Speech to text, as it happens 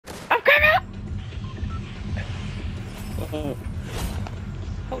Hope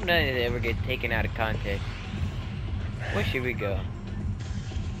none of it ever gets taken out of context. Where should we go?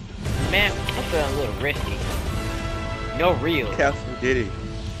 Man, I'm feeling a little risky. No real. Castle Diddy.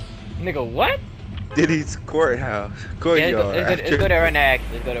 Nigga, what? Diddy's courthouse. Yeah, Courtyard. let's go there right now,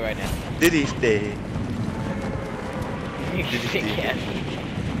 actually. Let's go there right now. Diddy's dead. You sick ass.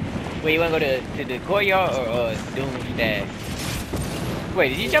 Wait, you wanna go to the courtyard or Doomsday? Wait,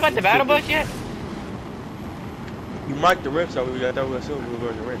 did you jump out the battle bus yet? You marked the rip, so I thought we assumed we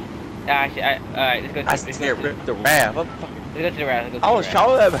were going to rip. Alright, let's go to I said rip the raft. Let's go to the raft. I was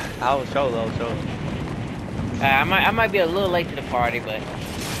trolling. I was trolling. I might be a little late to the party, but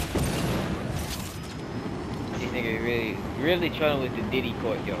these niggas really trolling with the Diddy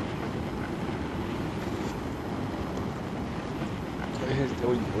courtyard.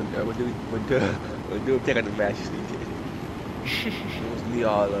 When dude take out the match, it was me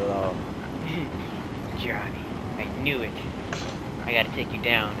all along. Johnny, I knew it. I gotta take you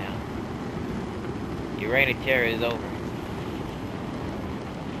down now. Your reign of terror is over.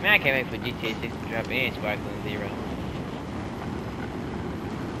 Man, I can't wait for GTA 6 to drop in Sparkling Zero.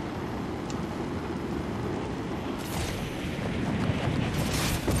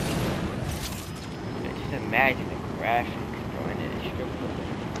 Just imagine the graphics, bro, in that strip club.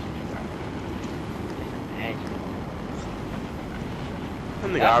 Just imagine.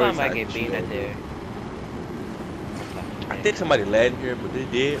 That's why I might get beamed out there. I think somebody landed here, but they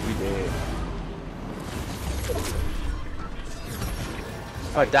did. We did.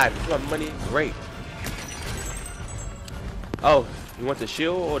 If I died, if my money, great. Oh, you want the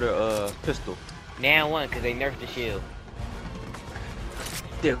shield or the pistol? Now one, cause they nerfed the shield.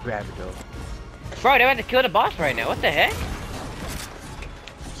 Still grab it though. Bro, they're about to kill the boss right now. What the heck?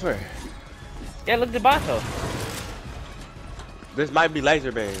 Where? Yeah, look at the boss though. This might be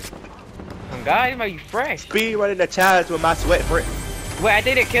laser band. Oh God, it might be fresh. Speed running the challenge with my sweat friend. Wait, I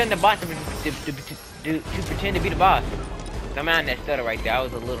think they're killing the boss to pretend to be the boss. I'm out in that stutter right there. I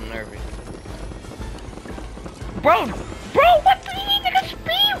was a little nervous. Bro, what the you nigga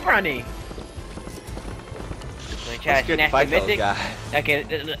speed running? Wanna try to snatch the Mythic? Okay,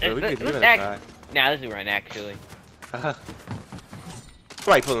 let's act. Nah, let's do run actually.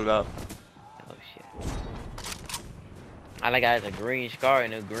 Somebody pulling up. Oh shit. I like I has a green scar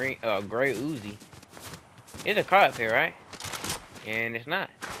and a gray Uzi. There's a car up here, right? And it's not.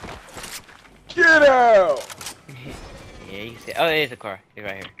 Get out! Yeah, you see. Oh, there's a car. It's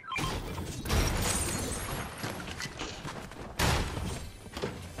right here.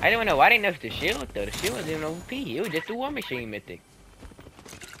 I didn't know why they nerfed the shield though. The shield wasn't even OP. It was just a War Machine Mythic.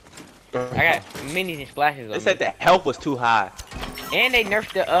 I got minis and splashes on They said the health was too high. And they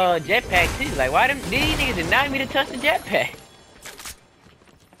nerfed the jetpack too. Like, why these niggas did not need to touch the jetpack?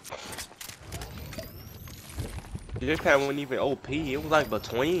 The jetpack wasn't even OP. It was like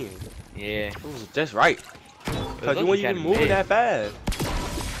between. Yeah. It was just right. Cause you weren't even moving that fast.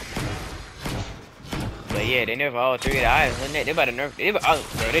 But yeah, they nerfed all three of the items, wasn't they? They about to nerf. Bro,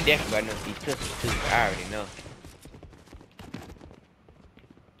 they definitely about to nerf these pistols too. I already know.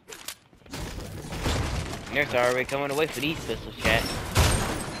 Nerfs are already coming away for these pistols, chat.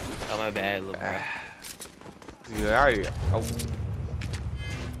 Oh my bad, little bro. Yeah,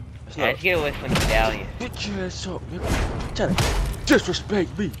 Let's get away from the stallion. Get your ass up, nigga. Trying to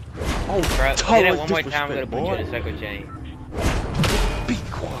disrespect me. Bro, say that one more time, I'm gonna put you in a circle chain. Be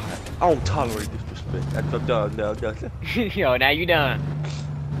quiet. I don't tolerate disrespect. I'm done now. Yo, now you done.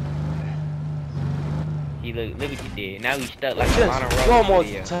 You look what you did. Now we stuck like a Lana Rose one more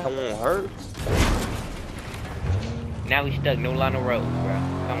video. time won't hurt. Now we stuck no Lana Rose, bro.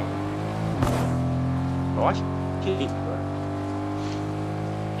 Come on. Oh, I can't, bro.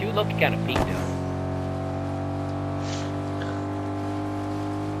 You looking kind of peaked though.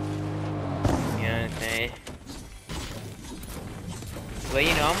 You know what I'm saying? Well,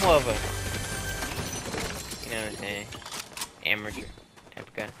 you know, I'm more of a, you know what I'm saying, amateur type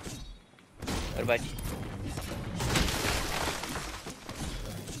of guy. What about you?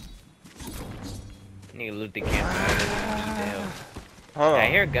 Nigga loot the camera. I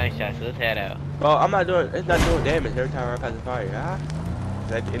hear gunshots, so let's head out. Well, I'm not doing, it's not doing damage every time I pass the fire, huh?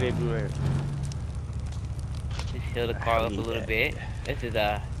 That it ain't doing it. Just heal the car up a little bit. This is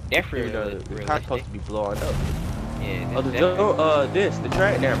definitely realistic. The car's supposed to be blowing up. Yeah. Oh, the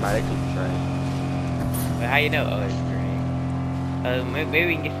train. Never mind, they took the train. But how you know? Oh, it's green. Maybe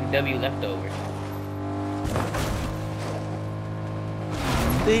we can get some W leftovers.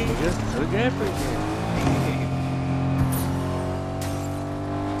 See, just took everything.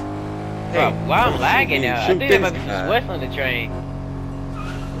 Bro, while I'm lagging now, I think there might be some sweats on the train.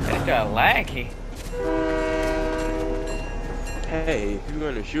 I just started lagging. Hey, if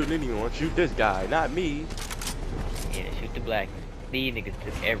you're gonna shoot anyone, shoot this guy, not me. Yeah, shoot the black man. These niggas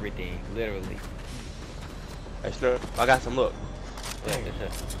took everything, literally. Hey, Snurf, I got some look. Look, what's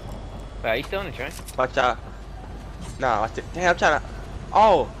up? Bro, are you still on the train? Watch out. Nah, watch it. Damn, I'm trying to.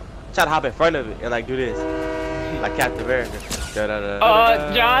 Oh, I'm trying to hop in front of it and like do this, like Captain America.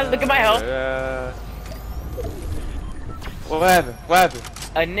 John, look at my health. What happened? What happened?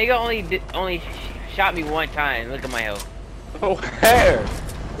 A nigga only shot me one time. Look at my health. Oh, where?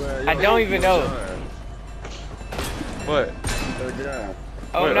 I don't even know. What?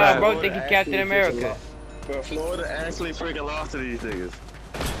 Oh Wait, no, bro, think he's Captain America. But Florida actually freaking lost to these niggas.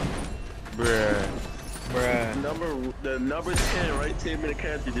 Bruh. The number 10 right team in the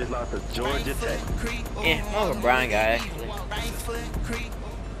country just lost to Georgia Tech. Yeah, I'm a Brown guy actually.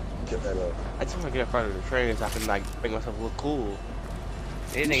 Get that up. I just want to get in front of the train so I can like make myself look cool.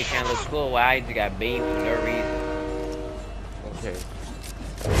 These niggas trying to look cool while I just got beamed for no reason. Okay.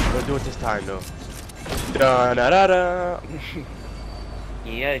 We'll do it this time though. Da da da da.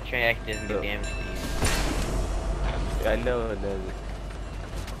 Yeah, the train actually doesn't do damage to you. Yeah, I know it doesn't.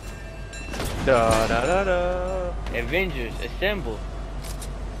 Da da da da. Avengers, assemble.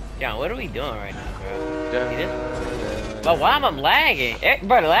 John, what are we doing right now, bro? Da, See this? da, But why am I lagging?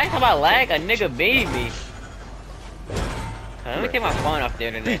 Bro, the last time I lagged, a nigga beat me. Let me take my phone off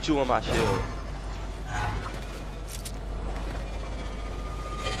there today. beat you on my shield.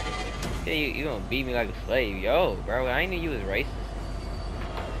 Yeah, you gonna beat me like a slave. Yo, bro, I knew you was racist.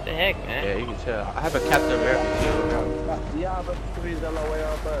 What the heck, man? Yeah, you can tell. I have a Captain America shield now.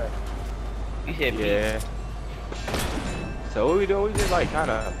 You said beat. Yeah. So what we doing? We just like kind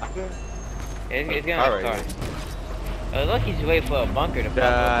of. It's gonna Alright. start. Look, he's waiting for a bunker to pop Da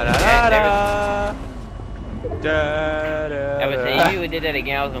up. da da da. Da da. I would say if you did that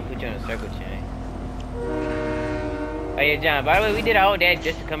again, I was gonna put you on a circle chain. Oh yeah, John. By the way, we did all that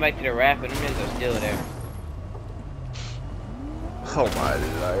just to come back to the raft, but them niggas are still there. Oh my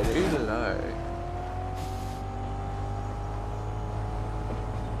lord.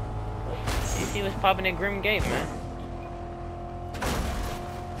 You see what's popping in Grim Gate, man?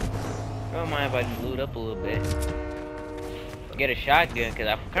 I don't mind if I just loot up a little bit. Get a shotgun, because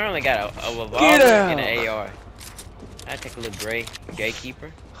I currently got a revolver and an AR. I take a little gray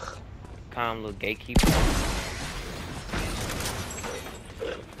gatekeeper. Calm little gatekeeper.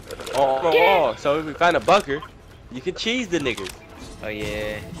 Oh, so if we find a bunker, you can cheese the niggas. Oh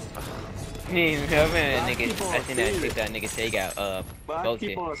yeah. I seen that nigga say he got But I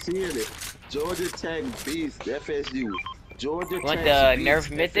keep on seeing it. Georgia Tech beats FSU. Georgia Tech Want the beats Nerf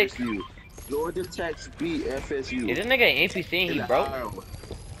Mythic? FSU. Georgia Tech beat FSU. Is this nigga an NPC and he broke?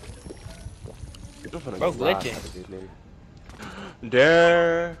 Bro glitching.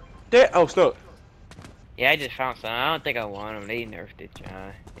 There. Oh, Snook. Yeah, I just found some. I don't think I want them. They nerfed it,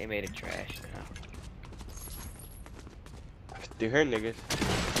 John. They made it trash now. Still here, niggas.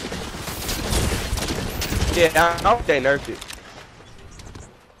 Yeah, I don't think they nerfed it.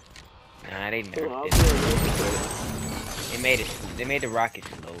 Nah, they nerfed it. They made the rocket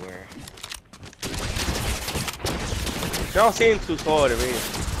slower. They don't seem too slow to me.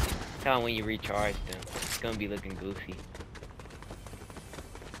 Tell them when you recharge them. It's gonna be looking goofy.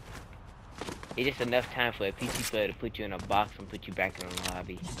 It's just enough time for a PC player to put you in a box and put you back in the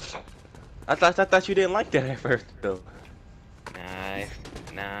lobby. I thought you didn't like that at first, though.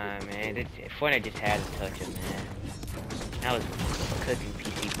 Nah, man. Fortnite just had to touch it, man. I was cooking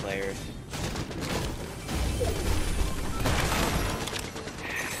PC players.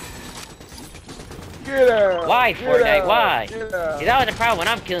 Get out! Why, Get Fortnite? out, Why? get out. See, that was the problem when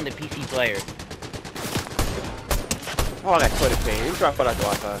I'm killing the PC players. Oh, I got 20 ping. You try to put out the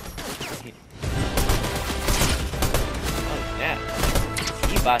Wi-Fi. Oh, snap.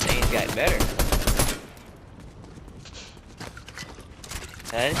 These bots ain't got better.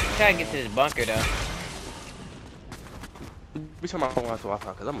 Let's try to get to this bunker, though. Be talking about the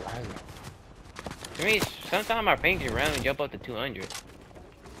Wi-Fi, because I'm lagging. To me, sometimes my ping can randomly jump up to 200.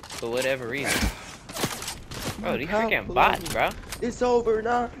 For whatever reason. Bro, these freaking bots, bro. It's over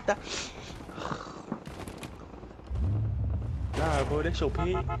now. Nah, bro, that's your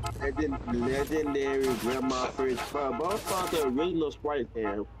ping. Legendary Grandma Fridge. Bro, I found the original Sprite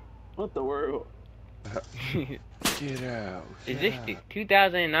cam. What the world? Get out. Is this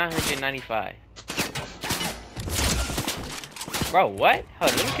 2,995? Bro, what?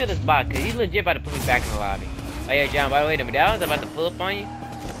 Hold on, let me kill this bot, cause he's legit about to put me back in the lobby. Oh yeah, John, by the way, the medallion's about to pull up on you.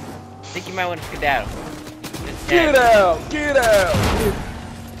 I think you might want to skedaddle. Get out! Get out!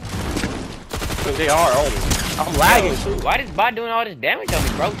 They are on me. I'm lagging. Why this bot doing all this damage on me,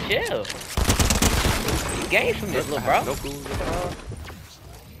 bro? Chill. You gained from this, little bro. No clue at all.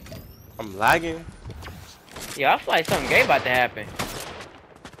 I'm lagging. Yeah, I feel like something gay about to happen.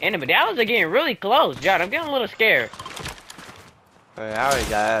 And the medallions are getting really close, John. I'm getting a little scared. Hey, I already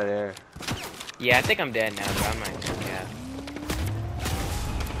got out of there. Yeah, I think I'm dead now, but I'm not gonna cap.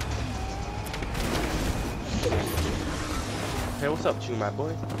 Hey, what's up, you, my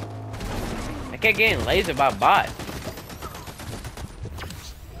boy? I kept getting lasered by bots.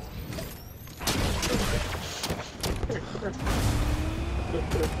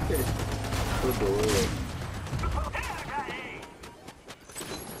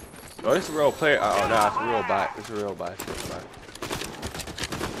 Oh, this is a real player. Oh, no, it's a real bot. It's a real bot. It's a real bot.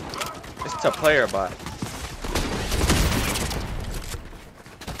 It's a player bot.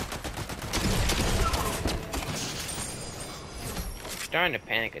 Starting to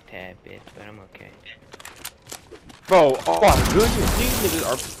panic a tad bit, but I'm okay. Bro, oh my goodness, these niggas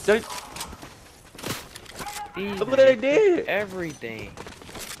are. Look what they did. Everything.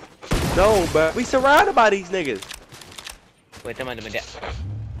 No, but we surrounded by these niggas. Wait, come on, the medallion.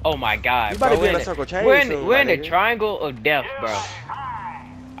 Oh my god, You bro. about to be in a circle change soon, We're in my the nigga. triangle of death, bro.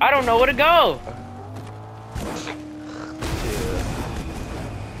 I don't know where to go.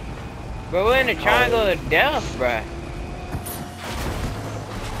 Bro, we're in the triangle of death, bro.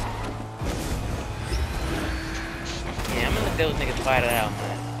 Yeah, I'm gonna let those niggas fight it out,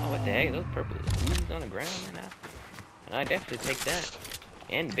 man. Oh, what the heck? Those purple ooze on the ground, man. I definitely take that.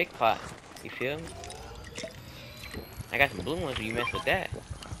 And the big pot. You feel me? I got some blue ones if you mess with that.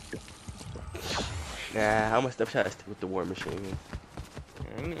 Nah, how much stuff try to stick with the war machine?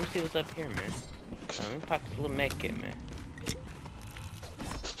 Let me see what's up here, man. Let me pop this little med kit, man.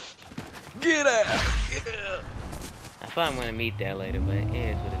 Get out! Get out! I thought I'm gonna meet that later, but it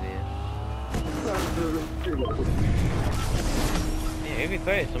is what it is. Yeah, it'd be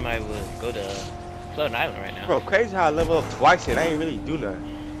crazy if somebody would go to Floating Island right now. Bro, crazy how I level up twice and I ain't really do nothing.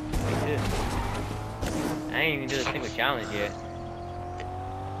 Me too. I ain't even do a single challenge yet.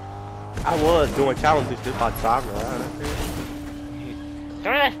 I was doing challenges just by driving around.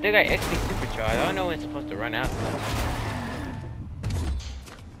 Don't I still got XP supercharge? I don't know when it's supposed to run out. I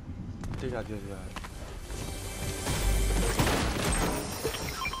think I just got it.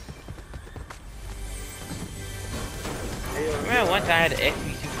 Remember one time I had the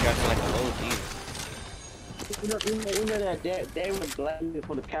XP supercharge for like a whole season. You know that they was blaming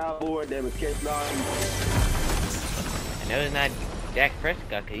for the cowboy that was catching all these. I know it's not Dak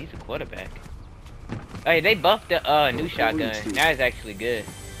Prescott, cause he's a quarterback. Hey, they buffed the new shotgun. Now it's actually good.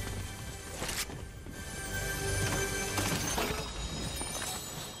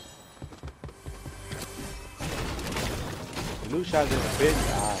 The new shotgun is big.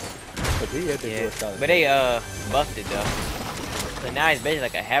 But he had to do Yeah, a solid. but they buffed it though. So now it's basically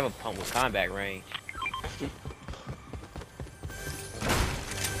like a have a pump with combat range.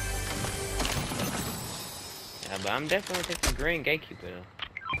 Yeah, but I'm definitely taking some green gatekeeper though.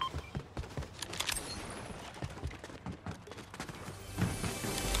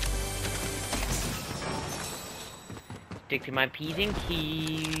 Stick to my P's and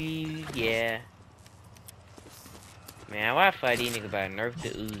Q's, yeah. Man, why fight these niggas about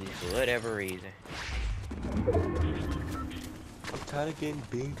Nerfted Uzis for whatever reason? I'm tired of getting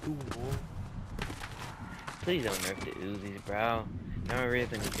big through war. Please don't nerf the Uzis, bro. No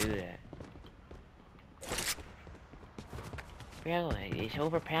reason to do that. Bro, it's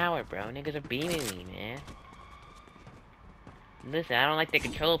overpowered, bro. Niggas are beaming me, man. Listen, I don't like the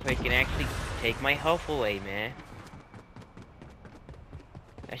control plate can actually take my health away, man.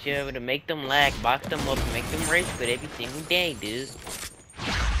 I should be able to make them lag, box them up, and make them race good every single day, dude.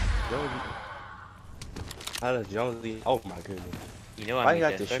 How does Jonesy? Oh my goodness. You know I Why meet you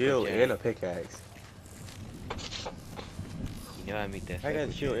got that the circle shield jerk. and a pickaxe? You know I meet that I got circle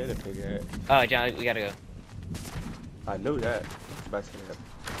the shield jerk. and a pickaxe. Oh, John, we gotta go. I knew that. About to say that.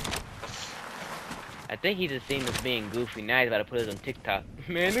 I think he just seen us being goofy. Now he's about to put us on TikTok.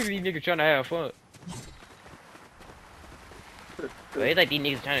 Man, look at these niggas trying to have fun. But it's like these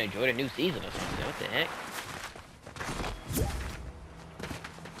niggas trying to enjoy the new season or something. What the heck?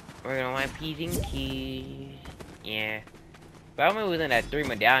 We're gonna want P's and Q's. Yeah. But I remember we was in that 3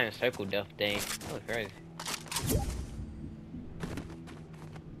 medallion circle duff thing. That was crazy.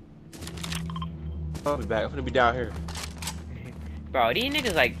 I'll be back. I'm gonna be down here. Bro, these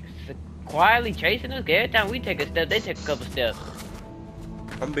niggas like quietly chasing us. Every time we take a step, they take a couple steps.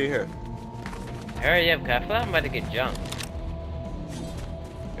 I'm gonna be here. Hurry up, cause I feel like I'm about to get jumped.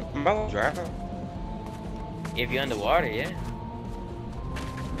 Am I driving? If you're underwater, yeah.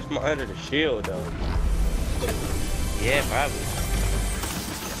 I'm under the shield though. Yeah, probably.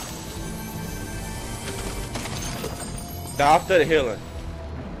 Nah, I'm still healing.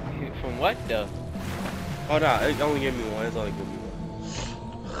 From what though? Oh no, it only gave me one. It's only gave me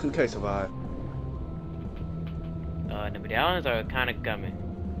one. You can't survive. The medallions are kind of coming.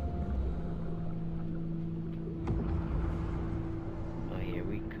 Oh yeah,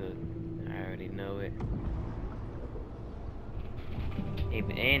 we cook. I already know it.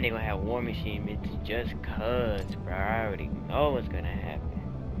 And they're gonna have war machine mitts just cuz, bro. I already know what's gonna happen.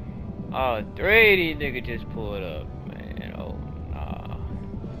 Oh, 3 of these niggas just pulled up, man. Oh, nah.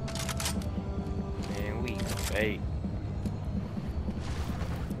 Man, we fake.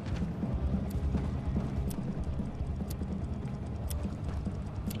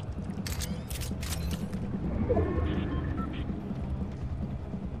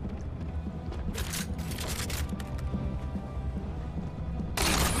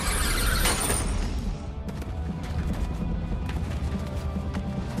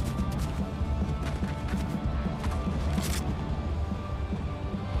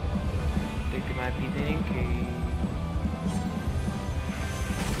 My piece in case.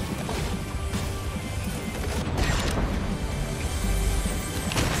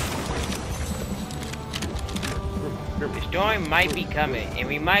 The storm might be coming, and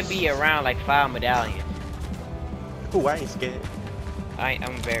we might be around like 5 medallions. Ooh, I ain't scared.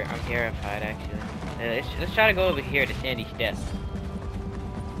 I'm terrified actually. Let's try to go over here to Sandy Steps.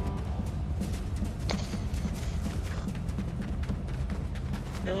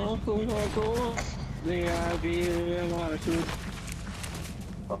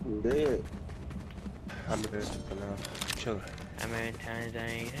 I'm dead. I'm dead for now. Chilling. How many times I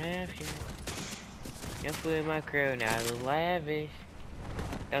ain't have you? Young food in my crew, now I look lavish.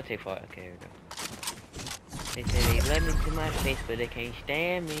 Don't take far. Okay, here we go. They say they love me to my face, but they can't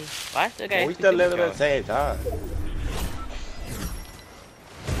stand me. Well, I still got We still living at the same time.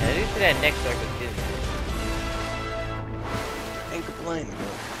 At least to that next circle too. Ain't complaining, bro. I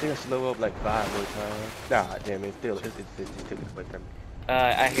think I slow up like 5 more times. Nah, damn it. It's still quick from me.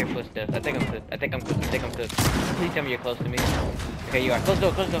 I hear footsteps. I think I'm cooked. I think I'm cooked. Please tell me you're close to me. Okay, you are. Close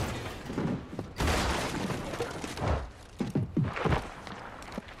door, close door.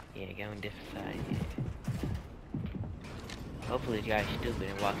 Yeah, go on this side. Yeah. Hopefully this guy's stupid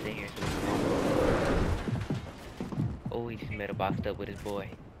and walks in here so we can... Oh, he just metal boxed up with his boy.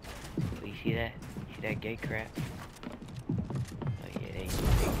 Oh, you see that? See that gay crap? Oh yeah, they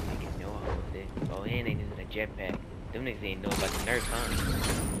niggas know all of this. Oh, and they using a jetpack. Them niggas ain't know about the nerfs, huh?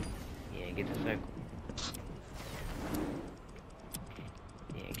 Yeah, get the circle.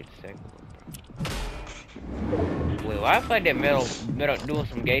 Yeah, get the circle, bro. Wait, why I feel like that metal doing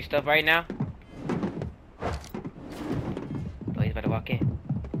some gay stuff right now? Oh, he's about to walk in.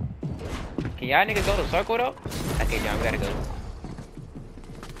 Can y'all niggas go to the circle though? Okay, John, we gotta go.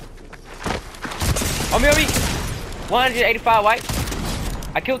 On me, on me! 185 white.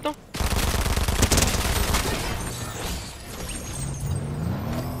 I killed them.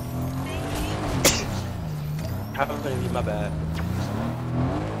 How can you my bad?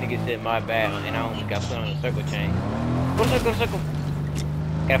 Nigga said my bad, and I almost got put on the circle chain. Go to circle, go to circle.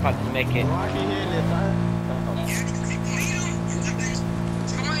 Gotta pop this med kit.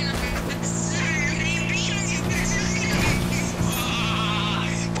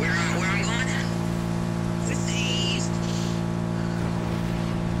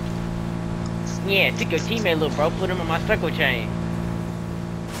 Yeah, took your teammate, little bro, put him on my circle chain.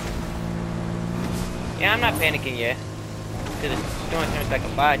 Yeah, I'm not panicking yet. Cause the storm turns like a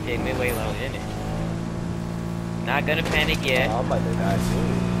fire take midway along in it. Not gonna panic yet. Oh, I'm about to die soon.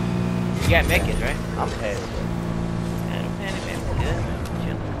 You got medkits, right? I'm panicking. Yeah, don't panic, man. We're good, man.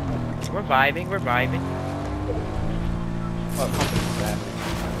 Chilling. We're vibing, we're vibing. Oh, pop this back.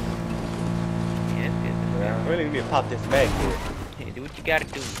 Yeah, it's good. I really need to pop this back here. Yeah, do what you gotta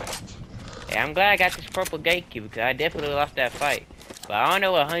do. Hey, I'm glad I got this purple gatekeeper because I definitely lost that fight. But I don't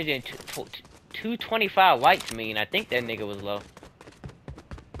know what 225 whites mean. I think that nigga was low.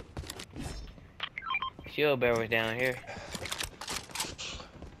 Shield bear was down here.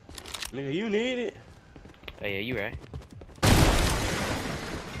 Nigga, you need it. Oh yeah, you right.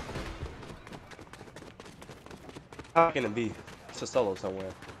 How can it be? It's a solo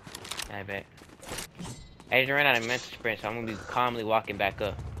somewhere. I bet. I just ran out of mental sprint, so I'm gonna be calmly walking back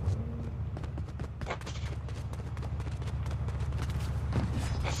up.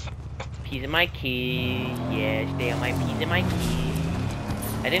 Piece of my key. Yeah, stay on my piece of my key.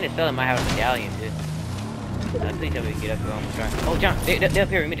 I think the seller might have a medallion too. Please tell me to get up here. I'm trying. Oh, John, they're up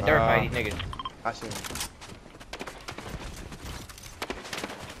here. We need to third fight these niggas. I see him.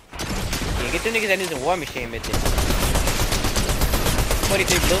 Yeah, get them niggas that need some war machine method.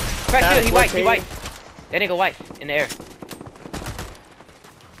 43 blue. Crack kill, he white, he white. That nigga white in the air.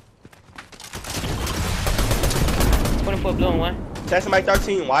 24 blue and 1. That's somebody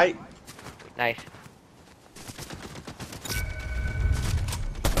 13 white. Nice.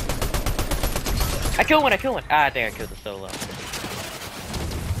 I killed one. Ah, I think I killed the solo.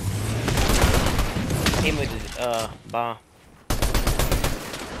 Him with his bomb.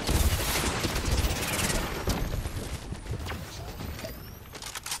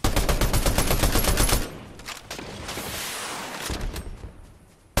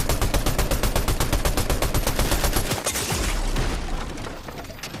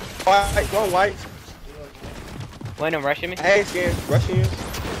 White, one white. One of them rushing me. Hey, skin, rushing you.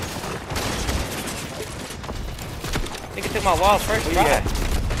 Nigga took my wall first. Where Try. you at?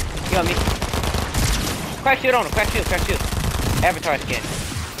 You got me. Crack shield on him. Crack shield. Avatar skin.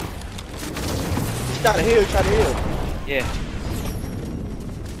 Try to heal. Yeah.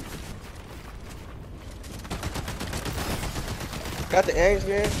 Got the aim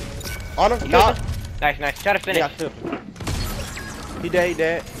skin. On him. You Knock. killed him? Nice. Try to finish. Yeah, I killed him. He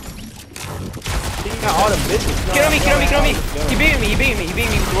dead. He got all the biscuits. Kill me. He beat me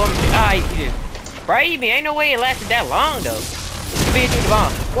with the woman. Ah, he did. Bro, ain't no way it lasted that long though. He beat you with the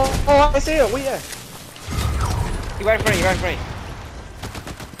bomb. Oh, I see him. Where you at? He right in front of you.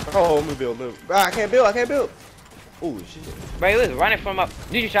 Oh, let me build. Bro, I can't build. Ooh, shit. Bro, he was running from up.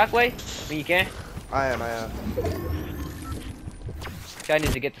 Use your shockwave when you can. I am. Guy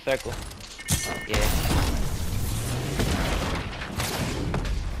needs to get the circle. Yeah.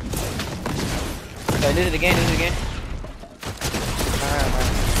 So this is again.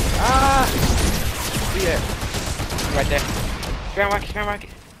 Ah! Yeah. Right there. Spam rocket.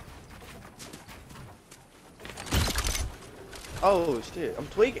 Oh shit, I'm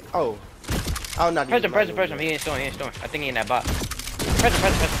tweaking. Oh. I'm not Press him. He ain't storing. I think he in that box. Press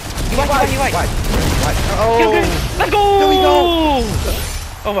him. He white. White. Oh. Let's go! Here we go.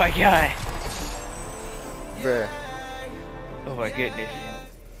 Oh my god. Bruh. Oh my goodness.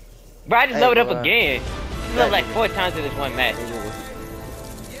 Bro, I just leveled up again. I leveled like 4 times in this one match.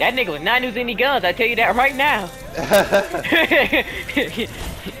 That nigga was not using any guns, I tell you that right now.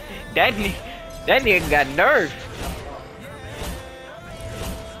 that nigga got nerfed.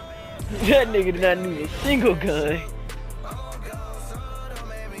 That nigga did not use a single gun.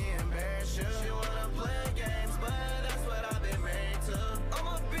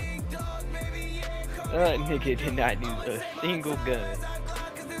 That nigga did not use a single gun.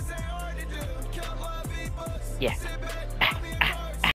 Yeah.